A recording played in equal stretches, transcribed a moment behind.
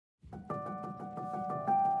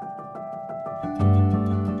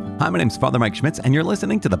Hi, my name's Father Mike Schmitz, and you're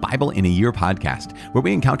listening to the Bible in a Year podcast, where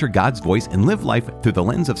we encounter God's voice and live life through the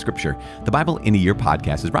lens of Scripture. The Bible in a Year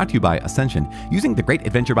podcast is brought to you by Ascension. Using the Great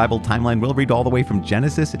Adventure Bible timeline, we'll read all the way from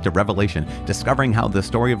Genesis to Revelation, discovering how the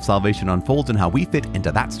story of salvation unfolds and how we fit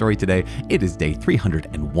into that story today. It is day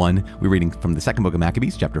 301. We're reading from the second book of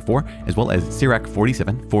Maccabees, chapter 4, as well as Sirach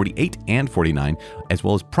 47, 48, and 49, as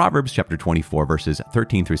well as Proverbs chapter 24, verses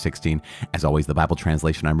 13 through 16. As always, the Bible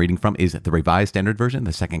translation I'm reading from is the Revised Standard Version,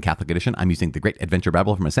 the Second Catholic Edition. I'm using the Great Adventure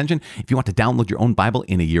Bible from Ascension. If you want to download your own Bible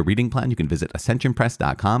in a Year reading plan, you can visit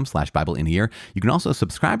ascensionpress.com/Bible in a Year. You can also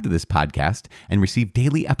subscribe to this podcast and receive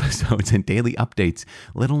daily episodes and daily updates.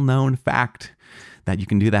 Little known fact that you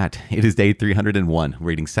can do that. It is day 301. We're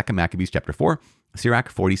reading 2 Maccabees chapter 4, Sirach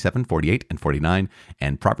 47, 48, and 49,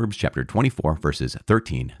 and Proverbs chapter 24, verses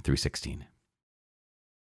 13 through 16.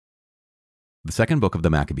 The second book of the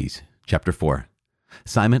Maccabees, chapter 4.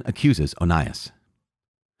 Simon accuses Onias.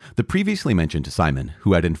 The previously mentioned Simon,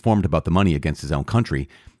 who had informed about the money against his own country,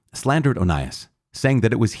 slandered Onias, saying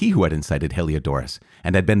that it was he who had incited Heliodorus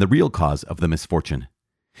and had been the real cause of the misfortune.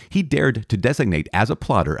 He dared to designate as a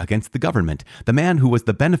plotter against the government the man who was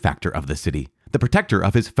the benefactor of the city, the protector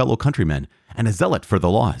of his fellow countrymen, and a zealot for the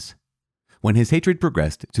laws. When his hatred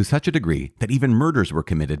progressed to such a degree that even murders were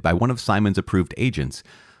committed by one of Simon's approved agents,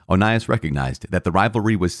 Onias recognized that the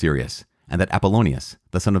rivalry was serious, and that Apollonius,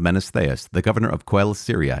 the son of Menestheus, the governor of Coele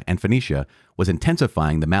Syria and Phoenicia, was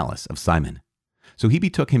intensifying the malice of Simon. So he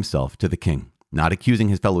betook himself to the king, not accusing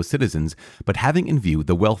his fellow citizens, but having in view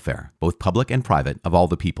the welfare, both public and private, of all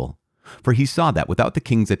the people. For he saw that without the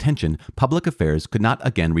king's attention, public affairs could not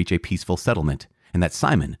again reach a peaceful settlement, and that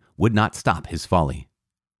Simon would not stop his folly.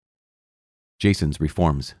 Jason's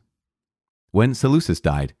reforms. When Seleucus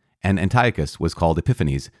died, and Antiochus was called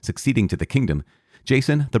Epiphanes, succeeding to the kingdom,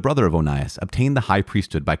 Jason, the brother of Onias, obtained the high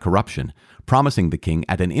priesthood by corruption, promising the king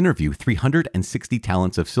at an interview 360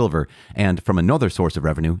 talents of silver and, from another source of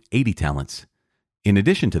revenue, 80 talents. In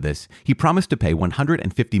addition to this, he promised to pay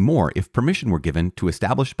 150 more if permission were given to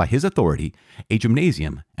establish by his authority a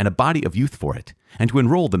gymnasium and a body of youth for it, and to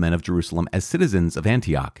enroll the men of Jerusalem as citizens of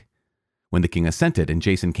Antioch. When the king assented and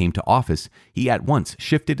Jason came to office, he at once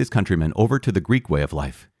shifted his countrymen over to the Greek way of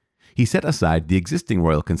life. He set aside the existing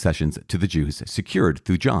royal concessions to the Jews secured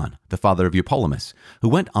through John, the father of Eupolemus, who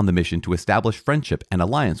went on the mission to establish friendship and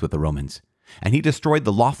alliance with the Romans, and he destroyed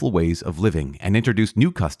the lawful ways of living and introduced new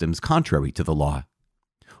customs contrary to the law.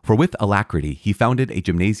 For with alacrity he founded a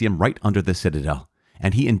gymnasium right under the citadel,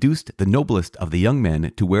 and he induced the noblest of the young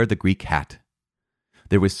men to wear the Greek hat.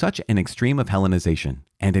 There was such an extreme of Hellenization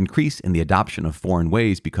and increase in the adoption of foreign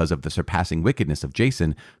ways because of the surpassing wickedness of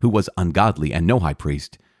Jason, who was ungodly and no high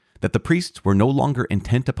priest, that the priests were no longer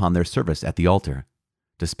intent upon their service at the altar.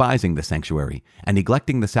 Despising the sanctuary and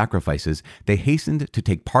neglecting the sacrifices, they hastened to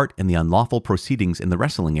take part in the unlawful proceedings in the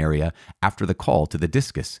wrestling area after the call to the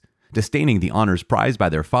discus, disdaining the honors prized by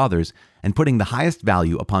their fathers and putting the highest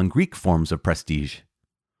value upon Greek forms of prestige.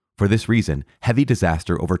 For this reason, heavy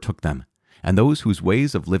disaster overtook them, and those whose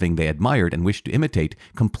ways of living they admired and wished to imitate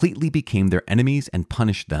completely became their enemies and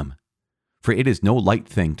punished them. For it is no light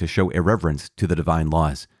thing to show irreverence to the divine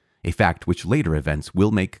laws, a fact which later events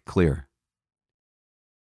will make clear.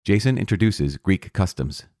 Jason introduces Greek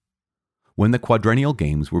customs. When the quadrennial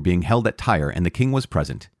games were being held at Tyre and the king was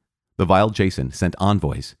present, the vile Jason sent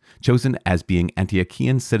envoys, chosen as being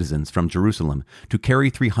Antiochian citizens from Jerusalem, to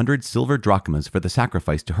carry 300 silver drachmas for the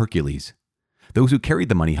sacrifice to Hercules. Those who carried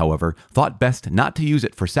the money, however, thought best not to use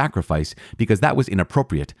it for sacrifice because that was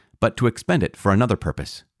inappropriate, but to expend it for another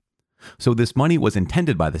purpose. So this money was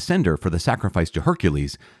intended by the sender for the sacrifice to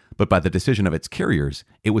Hercules, but by the decision of its carriers,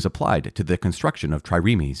 it was applied to the construction of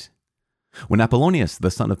triremes. When Apollonius, the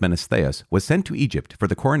son of Menestheus, was sent to Egypt for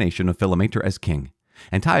the coronation of Philometor as king,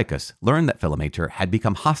 Antiochus learned that Philometor had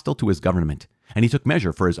become hostile to his government, and he took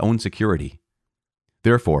measure for his own security.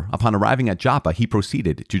 Therefore, upon arriving at Joppa, he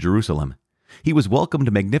proceeded to Jerusalem. He was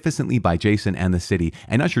welcomed magnificently by Jason and the city,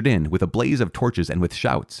 and ushered in with a blaze of torches and with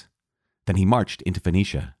shouts. Then he marched into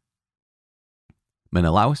Phoenicia.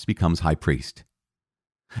 Menelaus becomes high priest.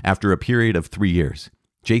 After a period of 3 years,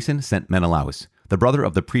 Jason sent Menelaus, the brother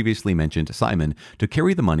of the previously mentioned Simon, to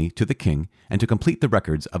carry the money to the king and to complete the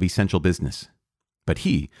records of essential business. But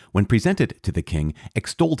he, when presented to the king,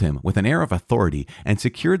 extolled him with an air of authority and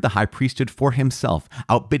secured the high priesthood for himself,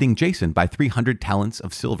 outbidding Jason by 300 talents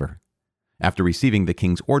of silver. After receiving the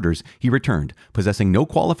king's orders, he returned, possessing no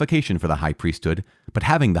qualification for the high priesthood, but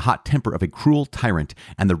having the hot temper of a cruel tyrant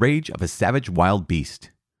and the rage of a savage wild beast.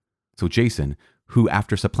 So Jason, who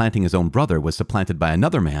after supplanting his own brother was supplanted by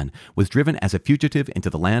another man, was driven as a fugitive into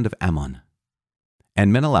the land of Ammon.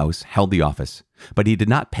 And Menelaus held the office, but he did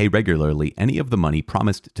not pay regularly any of the money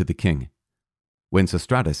promised to the king. When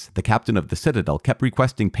Sostratus, the captain of the citadel, kept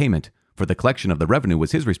requesting payment, for the collection of the revenue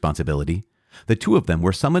was his responsibility, the two of them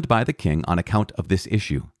were summoned by the king on account of this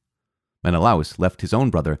issue. Menelaus left his own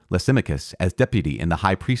brother Lysimachus as deputy in the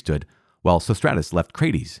high priesthood, while Sostratus left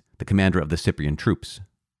Crates, the commander of the Cyprian troops.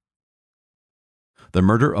 The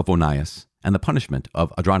murder of Onias and the punishment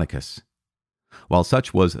of Andronicus. While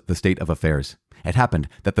such was the state of affairs, it happened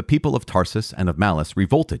that the people of Tarsus and of Malis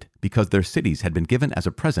revolted because their cities had been given as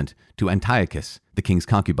a present to Antiochus, the king's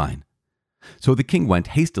concubine. So the king went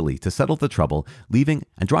hastily to settle the trouble, leaving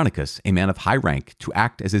Andronicus, a man of high rank, to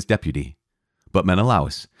act as his deputy. But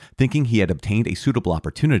Menelaus, thinking he had obtained a suitable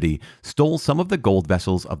opportunity, stole some of the gold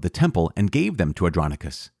vessels of the temple and gave them to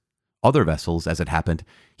Andronicus. Other vessels, as it happened,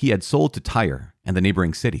 he had sold to Tyre and the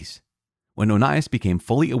neighboring cities. When Onias became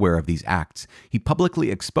fully aware of these acts, he publicly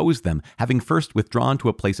exposed them, having first withdrawn to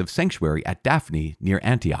a place of sanctuary at Daphne near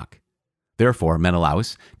Antioch. Therefore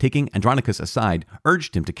Menelaus, taking Andronicus aside,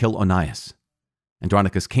 urged him to kill Onias.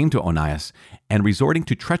 Andronicus came to Onias, and resorting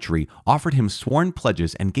to treachery, offered him sworn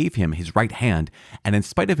pledges and gave him his right hand, and in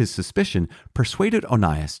spite of his suspicion, persuaded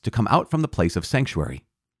Onias to come out from the place of sanctuary.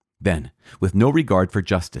 Then, with no regard for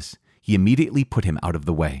justice, he immediately put him out of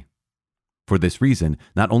the way. For this reason,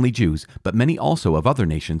 not only Jews, but many also of other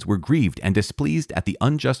nations were grieved and displeased at the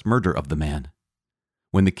unjust murder of the man.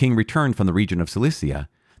 When the king returned from the region of Cilicia,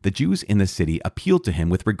 the Jews in the city appealed to him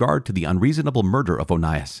with regard to the unreasonable murder of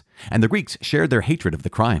Onias, and the Greeks shared their hatred of the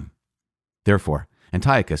crime. Therefore,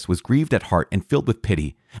 Antiochus was grieved at heart and filled with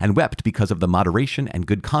pity, and wept because of the moderation and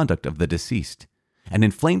good conduct of the deceased. And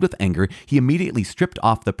inflamed with anger, he immediately stripped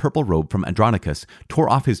off the purple robe from Andronicus, tore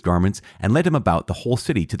off his garments, and led him about the whole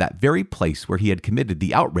city to that very place where he had committed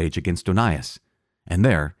the outrage against Onias. And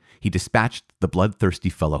there he dispatched the bloodthirsty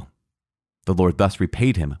fellow. The Lord thus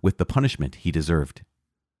repaid him with the punishment he deserved.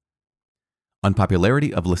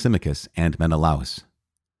 Unpopularity of Lysimachus and Menelaus.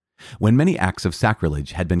 When many acts of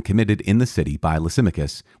sacrilege had been committed in the city by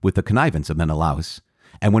Lysimachus with the connivance of Menelaus,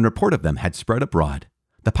 and when report of them had spread abroad,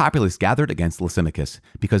 the populace gathered against Lysimachus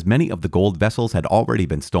because many of the gold vessels had already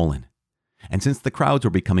been stolen. And since the crowds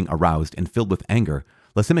were becoming aroused and filled with anger,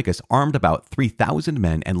 Lysimachus armed about 3,000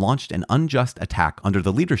 men and launched an unjust attack under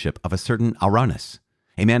the leadership of a certain Aranus,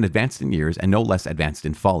 a man advanced in years and no less advanced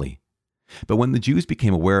in folly. But when the Jews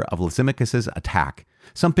became aware of Lysimachus's attack,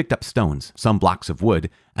 some picked up stones, some blocks of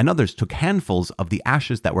wood, and others took handfuls of the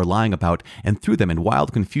ashes that were lying about and threw them in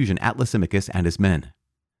wild confusion at Lysimachus and his men.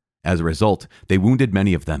 As a result, they wounded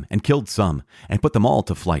many of them and killed some, and put them all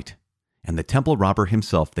to flight. And the temple robber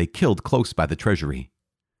himself they killed close by the treasury.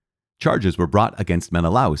 Charges were brought against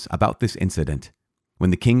Menelaus about this incident.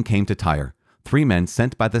 When the king came to Tyre, 3 men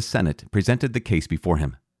sent by the Senate presented the case before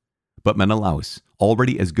him. But Menelaus,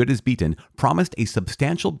 already as good as beaten, promised a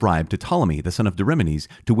substantial bribe to Ptolemy, the son of Dorymenes,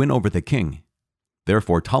 to win over the king.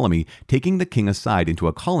 Therefore Ptolemy, taking the king aside into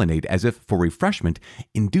a colonnade as if for refreshment,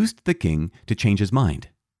 induced the king to change his mind.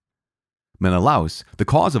 Menelaus, the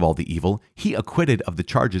cause of all the evil, he acquitted of the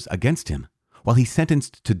charges against him, while he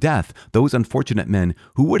sentenced to death those unfortunate men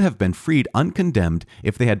who would have been freed uncondemned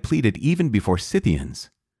if they had pleaded even before Scythians.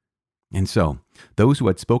 And so, those who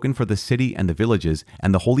had spoken for the city and the villages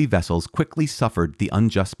and the holy vessels quickly suffered the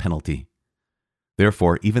unjust penalty.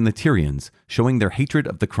 Therefore, even the Tyrians, showing their hatred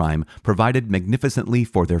of the crime, provided magnificently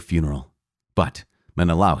for their funeral. But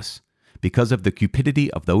Menelaus, because of the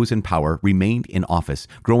cupidity of those in power, remained in office,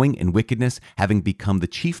 growing in wickedness, having become the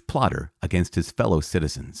chief plotter against his fellow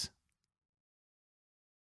citizens.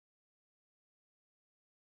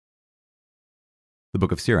 The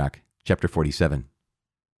Book of Sirach, chapter 47.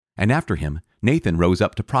 And after him, Nathan rose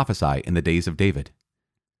up to prophesy in the days of David.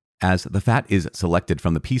 As the fat is selected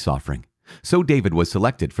from the peace offering, so David was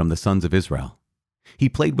selected from the sons of Israel. He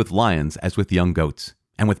played with lions as with young goats,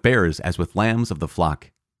 and with bears as with lambs of the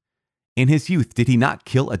flock. In his youth did he not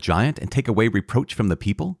kill a giant and take away reproach from the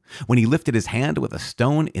people, when he lifted his hand with a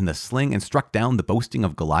stone in the sling and struck down the boasting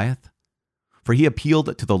of Goliath? For he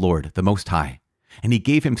appealed to the Lord, the Most High, and he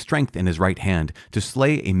gave him strength in his right hand to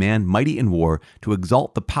slay a man mighty in war, to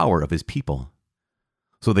exalt the power of his people.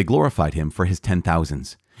 So they glorified him for his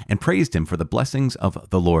 10,000s, and praised him for the blessings of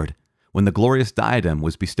the Lord, when the glorious diadem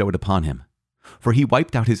was bestowed upon him. For he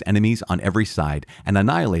wiped out his enemies on every side, and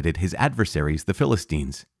annihilated his adversaries, the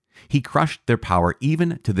Philistines. He crushed their power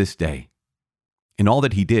even to this day. In all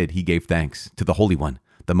that he did, he gave thanks to the Holy One,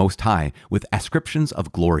 the Most High, with ascriptions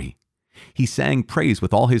of glory. He sang praise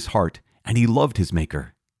with all his heart, and he loved his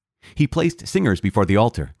Maker. He placed singers before the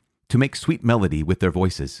altar, to make sweet melody with their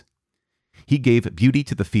voices. He gave beauty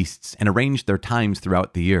to the feasts, and arranged their times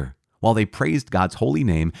throughout the year, while they praised God's holy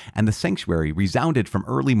name, and the sanctuary resounded from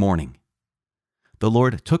early morning. The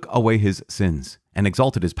Lord took away his sins and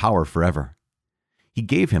exalted his power forever. He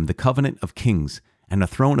gave him the covenant of kings and a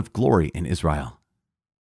throne of glory in Israel.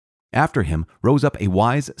 After him rose up a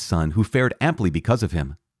wise son who fared amply because of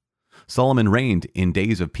him. Solomon reigned in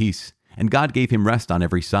days of peace, and God gave him rest on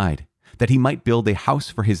every side, that he might build a house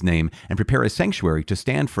for his name and prepare a sanctuary to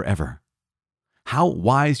stand forever. How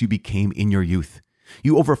wise you became in your youth!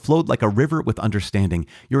 You overflowed like a river with understanding.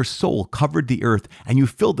 Your soul covered the earth, and you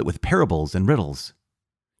filled it with parables and riddles.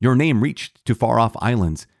 Your name reached to far-off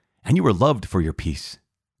islands, and you were loved for your peace.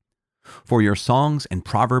 For your songs and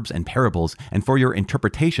proverbs and parables, and for your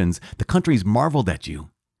interpretations, the countries marveled at you.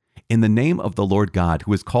 In the name of the Lord God,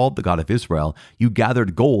 who is called the God of Israel, you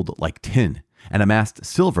gathered gold like tin, and amassed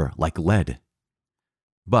silver like lead.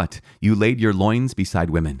 But you laid your loins beside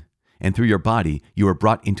women, and through your body you were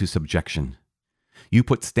brought into subjection. You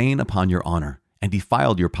put stain upon your honor, and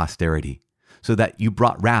defiled your posterity, so that you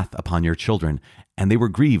brought wrath upon your children, and they were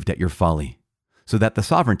grieved at your folly, so that the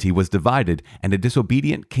sovereignty was divided, and a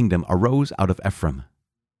disobedient kingdom arose out of Ephraim.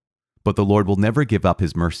 But the Lord will never give up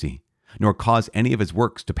his mercy, nor cause any of his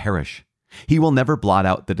works to perish. He will never blot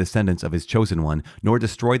out the descendants of his chosen one, nor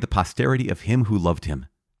destroy the posterity of him who loved him.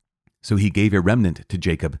 So he gave a remnant to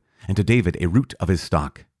Jacob, and to David a root of his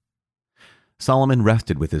stock. Solomon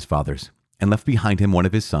rested with his fathers, and left behind him one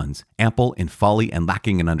of his sons, ample in folly and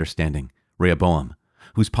lacking in understanding, Rehoboam,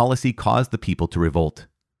 whose policy caused the people to revolt.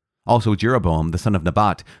 Also Jeroboam the son of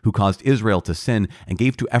Nebat, who caused Israel to sin and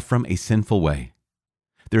gave to Ephraim a sinful way.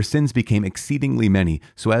 Their sins became exceedingly many,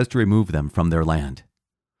 so as to remove them from their land.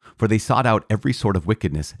 For they sought out every sort of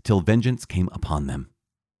wickedness till vengeance came upon them.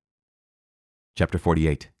 Chapter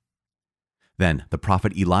 48. Then the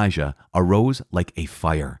prophet Elijah arose like a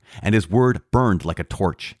fire, and his word burned like a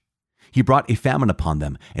torch. He brought a famine upon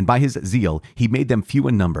them, and by his zeal he made them few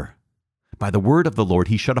in number. By the word of the Lord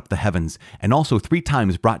he shut up the heavens, and also 3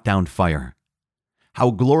 times brought down fire.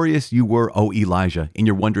 How glorious you were, O Elijah, in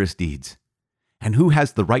your wondrous deeds! And who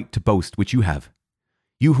has the right to boast which you have?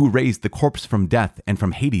 You who raised the corpse from death and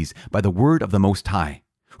from Hades by the word of the Most High,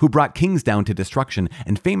 who brought kings down to destruction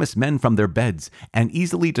and famous men from their beds, and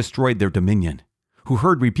easily destroyed their dominion, who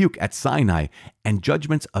heard rebuke at Sinai and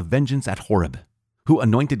judgments of vengeance at Horeb, who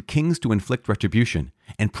anointed kings to inflict retribution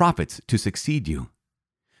and prophets to succeed you.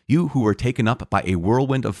 You who were taken up by a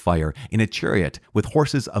whirlwind of fire in a chariot with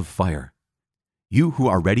horses of fire. You who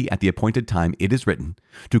are ready at the appointed time, it is written,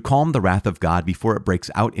 to calm the wrath of God before it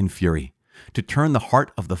breaks out in fury, to turn the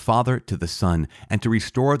heart of the father to the son, and to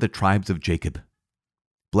restore the tribes of Jacob.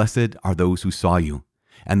 Blessed are those who saw you,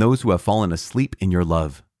 and those who have fallen asleep in your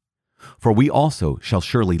love. For we also shall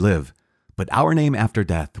surely live, but our name after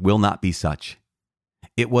death will not be such.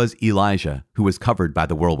 It was Elijah who was covered by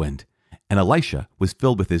the whirlwind, and Elisha was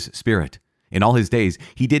filled with his spirit. In all his days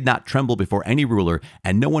he did not tremble before any ruler,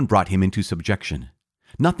 and no one brought him into subjection.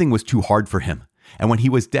 Nothing was too hard for him, and when he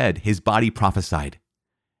was dead his body prophesied.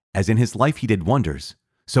 As in his life he did wonders,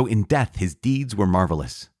 so in death his deeds were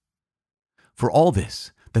marvelous. For all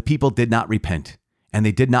this the people did not repent, and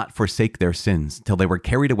they did not forsake their sins, till they were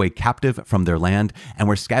carried away captive from their land, and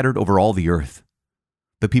were scattered over all the earth.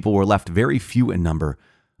 The people were left very few in number,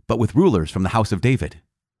 but with rulers from the house of David.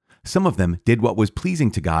 Some of them did what was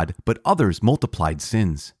pleasing to God, but others multiplied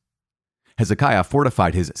sins. Hezekiah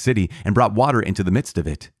fortified his city and brought water into the midst of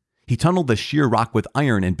it. He tunneled the sheer rock with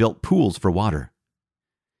iron and built pools for water.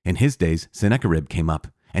 In his days Sennacherib came up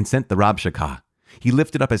and sent the Rabshakeh. He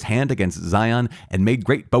lifted up his hand against Zion and made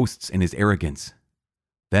great boasts in his arrogance.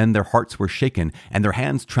 Then their hearts were shaken and their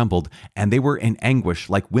hands trembled, and they were in anguish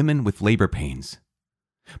like women with labor pains.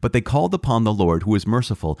 But they called upon the Lord who is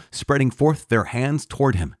merciful, spreading forth their hands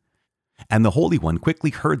toward him. And the Holy One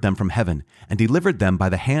quickly heard them from heaven and delivered them by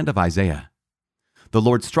the hand of Isaiah. The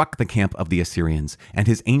Lord struck the camp of the Assyrians, and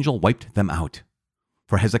his angel wiped them out.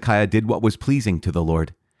 For Hezekiah did what was pleasing to the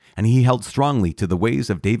Lord, and he held strongly to the ways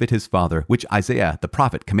of David his father, which Isaiah the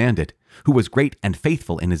prophet commanded, who was great and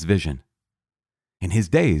faithful in his vision. In his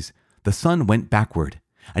days the sun went backward,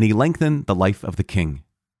 and he lengthened the life of the king.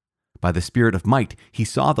 By the spirit of might he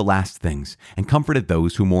saw the last things, and comforted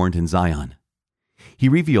those who mourned in Zion. He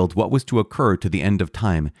revealed what was to occur to the end of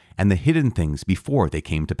time, and the hidden things before they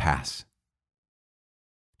came to pass.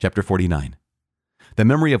 Chapter 49. The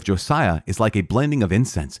memory of Josiah is like a blending of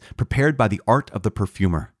incense, prepared by the art of the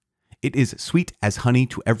perfumer. It is sweet as honey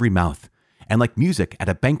to every mouth, and like music at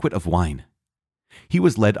a banquet of wine. He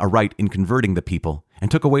was led aright in converting the people,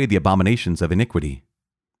 and took away the abominations of iniquity.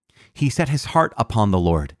 He set his heart upon the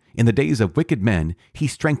Lord. In the days of wicked men he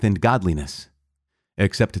strengthened godliness.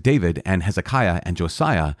 Except David and Hezekiah and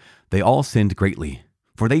Josiah, They all sinned greatly,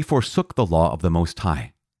 for they forsook the law of the Most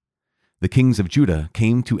High. The kings of Judah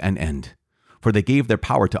came to an end, for they gave their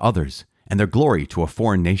power to others, and their glory to a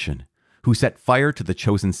foreign nation, who set fire to the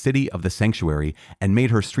chosen city of the sanctuary and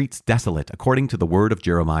made her streets desolate according to the word of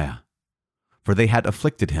Jeremiah. For they had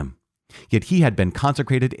afflicted him, yet he had been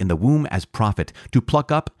consecrated in the womb as prophet, to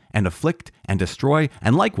pluck up and afflict and destroy,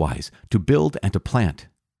 and likewise to build and to plant.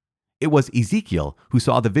 It was Ezekiel who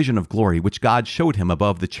saw the vision of glory which God showed him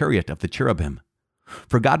above the chariot of the cherubim.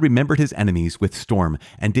 For God remembered his enemies with storm,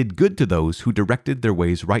 and did good to those who directed their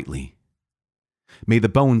ways rightly. May the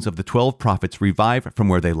bones of the 12 prophets revive from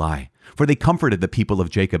where they lie, for they comforted the people of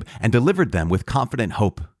Jacob and delivered them with confident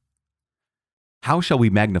hope. How shall we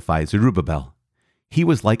magnify Zerubbabel? He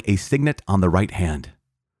was like a signet on the right hand.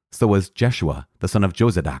 So was Jeshua, the son of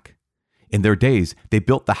Jozadak. In their days they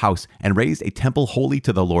built the house and raised a temple holy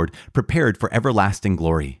to the Lord, prepared for everlasting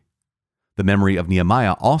glory. The memory of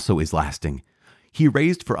Nehemiah also is lasting. He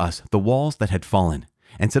raised for us the walls that had fallen,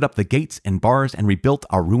 and set up the gates and bars and rebuilt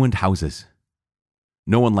our ruined houses.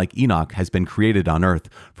 No one like Enoch has been created on earth,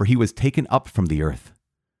 for he was taken up from the earth.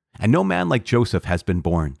 And no man like Joseph has been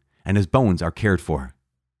born, and his bones are cared for.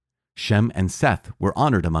 Shem and Seth were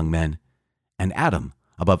honored among men, and Adam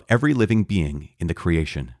above every living being in the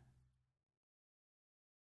creation.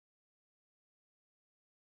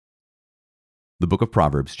 The book of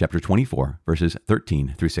Proverbs, chapter 24, verses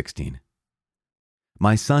 13 through 16.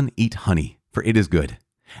 My son, eat honey, for it is good,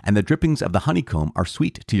 and the drippings of the honeycomb are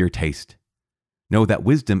sweet to your taste. Know that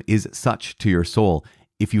wisdom is such to your soul.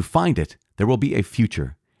 If you find it, there will be a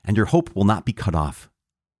future, and your hope will not be cut off.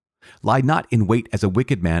 Lie not in wait as a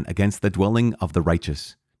wicked man against the dwelling of the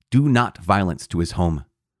righteous. Do not violence to his home.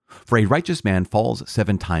 For a righteous man falls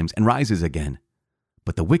 7 times and rises again,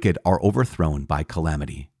 but the wicked are overthrown by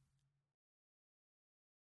calamity.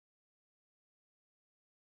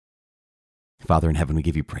 Father in heaven, we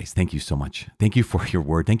give you praise. Thank you so much. Thank you for your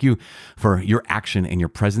word. Thank you for your action and your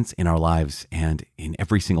presence in our lives and in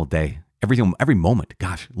every single day, every moment.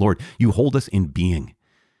 Gosh, Lord, you hold us in being.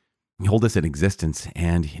 You hold us in existence.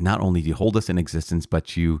 And not only do you hold us in existence,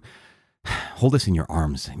 but you hold us in your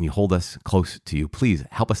arms and you hold us close to you. Please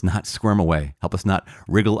help us not squirm away. Help us not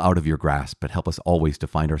wriggle out of your grasp, but help us always to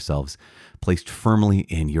find ourselves placed firmly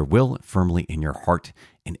in your will, firmly in your heart,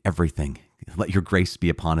 in everything. Let your grace be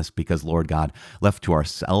upon us because, Lord God, left to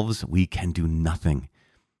ourselves, we can do nothing,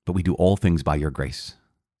 but we do all things by your grace.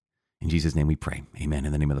 In Jesus' name we pray. Amen.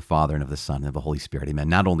 In the name of the Father and of the Son and of the Holy Spirit. Amen.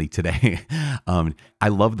 Not only today, I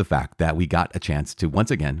love the fact that we got a chance to, once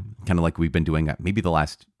again, kind of like we've been doing maybe the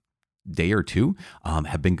last day or two,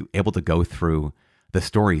 have been able to go through the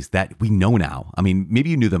stories that we know now. I mean, maybe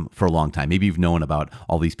you knew them for a long time. Maybe you've known about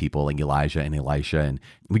all these people like Elijah and Elisha, and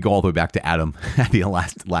we go all the way back to Adam at the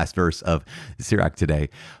last verse of Sirach today.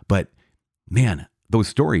 But man, those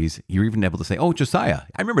stories, you're even able to say, oh, Josiah,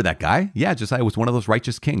 I remember that guy. Yeah, Josiah was one of those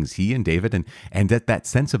righteous kings, he and David. And that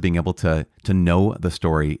sense of being able to know the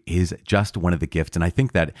story is just one of the gifts. And I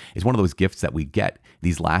think that is one of those gifts that we get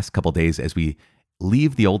these last couple days as we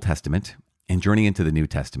leave the Old Testament and journey into the New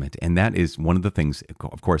Testament. And that is one of the things,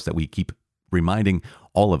 of course, that we keep reminding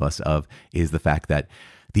all of us of, is the fact that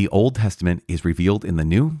the Old Testament is revealed in the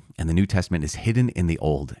New, and the New Testament is hidden in the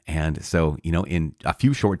Old. And so, in a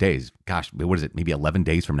few short days, gosh, what is it, maybe 11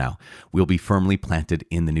 days from now, we'll be firmly planted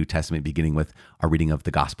in the New Testament, beginning with our reading of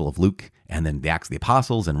the Gospel of Luke, and then the Acts of the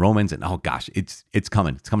Apostles and Romans, and oh gosh, it's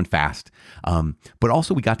coming fast. But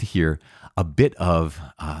also we got to hear a bit of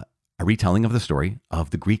a retelling of the story of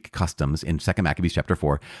the Greek customs in 2 Maccabees chapter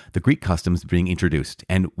 4, the Greek customs being introduced.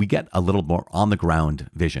 And we get a little more on the ground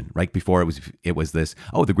vision. Right before it was this,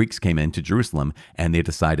 the Greeks came into Jerusalem and they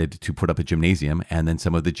decided to put up a gymnasium, and then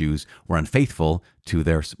some of the Jews were unfaithful to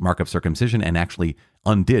their mark of circumcision and actually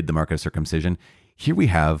undid the mark of circumcision. Here we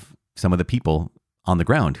have some of the people on the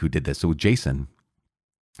ground who did this. So Jason,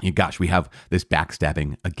 gosh, we have this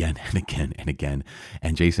backstabbing again and again and again.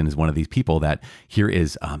 And Jason is one of these people that here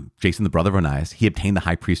is Jason, the brother of Onias. He obtained the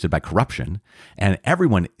high priesthood by corruption. And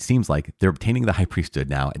everyone seems like they're obtaining the high priesthood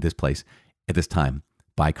now at this place, at this time,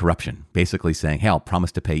 by corruption. Basically saying, hey, I'll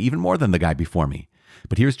promise to pay even more than the guy before me.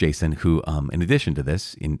 But here's Jason who, in addition to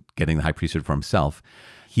this, in getting the high priesthood for himself,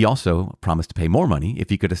 he also promised to pay more money if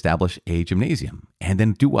he could establish a gymnasium. And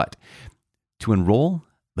then do what? To enroll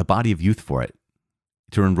the body of youth for it.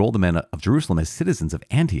 To enroll the men of Jerusalem as citizens of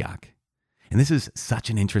Antioch. And this is such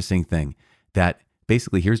an interesting thing that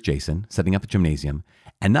basically here's Jason setting up a gymnasium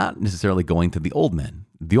and not necessarily going to the old men,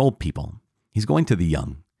 the old people. He's going to the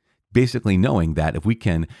young, basically knowing that if we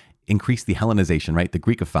can increase the Hellenization, right, the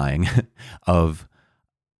Greekifying of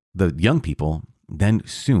the young people, then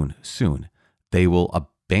soon they will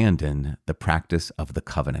abandon the practice of the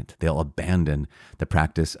covenant. They'll abandon the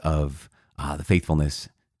practice of the faithfulness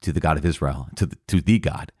to the God of Israel, to the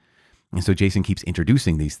God. And so Jason keeps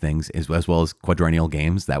introducing these things as well as quadrennial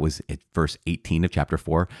games. That was at verse 18 of chapter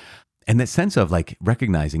 4. And that sense of like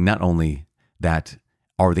recognizing not only that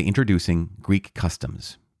are they introducing Greek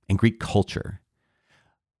customs and Greek culture,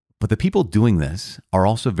 but the people doing this are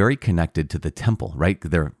also very connected to the temple, right?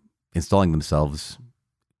 They're installing themselves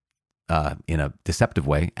in a deceptive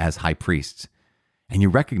way as high priests. And you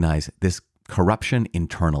recognize this corruption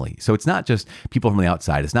internally. So it's not just people from the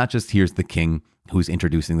outside. It's not just here's the king who's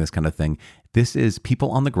introducing this kind of thing. This is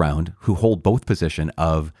people on the ground who hold both position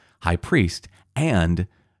of high priest and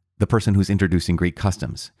the person who's introducing Greek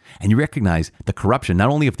customs. And you recognize the corruption, not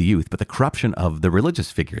only of the youth, but the corruption of the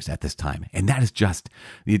religious figures at this time. And that is just,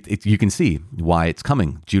 you can see why it's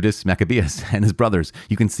coming. Judas Maccabeus and his brothers,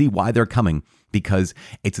 you can see why they're coming, because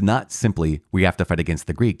it's not simply we have to fight against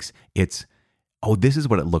the Greeks. It's, oh, this is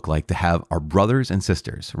what it looked like to have our brothers and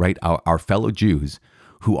sisters, right? Our fellow Jews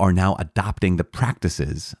who are now adopting the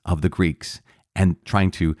practices of the Greeks and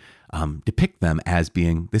trying to depict them as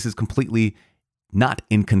being, this is completely not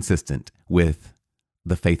inconsistent with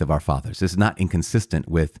the faith of our fathers. This is not inconsistent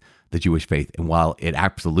with the Jewish faith. And while it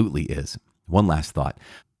absolutely is, one last thought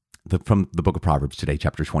from the book of Proverbs today,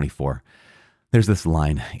 chapter 24. There's this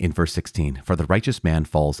line in verse 16, for the righteous man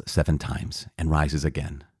falls 7 times and rises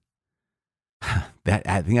again.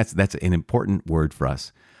 I think that's an important word for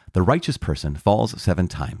us. The righteous person falls 7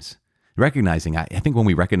 times. Recognizing, I think when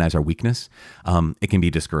we recognize our weakness, it can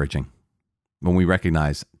be discouraging. When we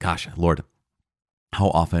recognize, gosh, Lord, how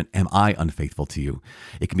often am I unfaithful to you?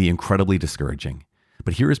 It can be incredibly discouraging.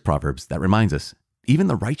 But here is Proverbs that reminds us, even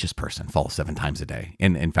the righteous person falls 7 times a day.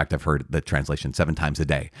 And in fact, I've heard the translation 7 times a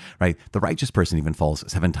day, right? The righteous person even falls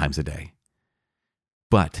 7 times a day.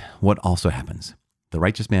 But what also happens? The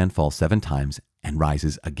righteous man falls 7 times and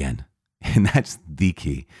rises again. And that's the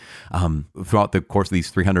key. Throughout the course of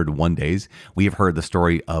these 301 days, we have heard the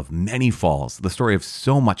story of many falls, the story of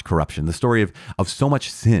so much corruption, the story of so much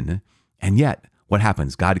sin. And yet, what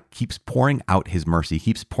happens? God keeps pouring out his mercy, he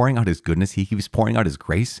keeps pouring out his goodness, he keeps pouring out his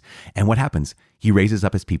grace. And what happens? He raises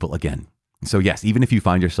up his people again. So yes, even if you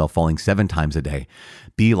find yourself falling 7 times a day,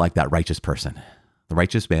 be like that righteous person. The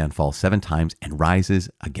righteous man falls 7 times and rises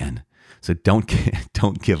again. So don't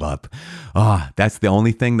give up. That's the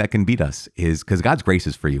only thing that can beat us, is because God's grace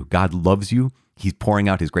is for you. God loves you. He's pouring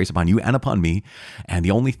out his grace upon you and upon me. And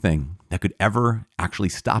the only thing that could ever actually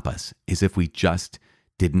stop us is if we just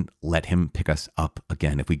didn't let him pick us up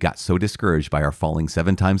again. If we got so discouraged by our falling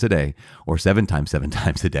 7 times a day, or 7 times 7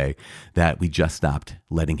 times a day, that we just stopped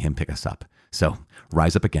letting him pick us up. So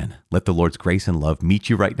rise up again. Let the Lord's grace and love meet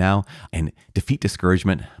you right now and defeat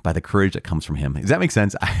discouragement by the courage that comes from him. Does that make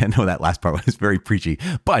sense? I know that last part was very preachy,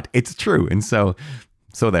 but it's true. And so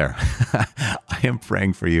there. I am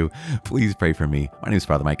praying for you. Please pray for me. My name is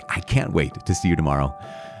Father Mike. I can't wait to see you tomorrow.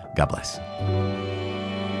 God bless.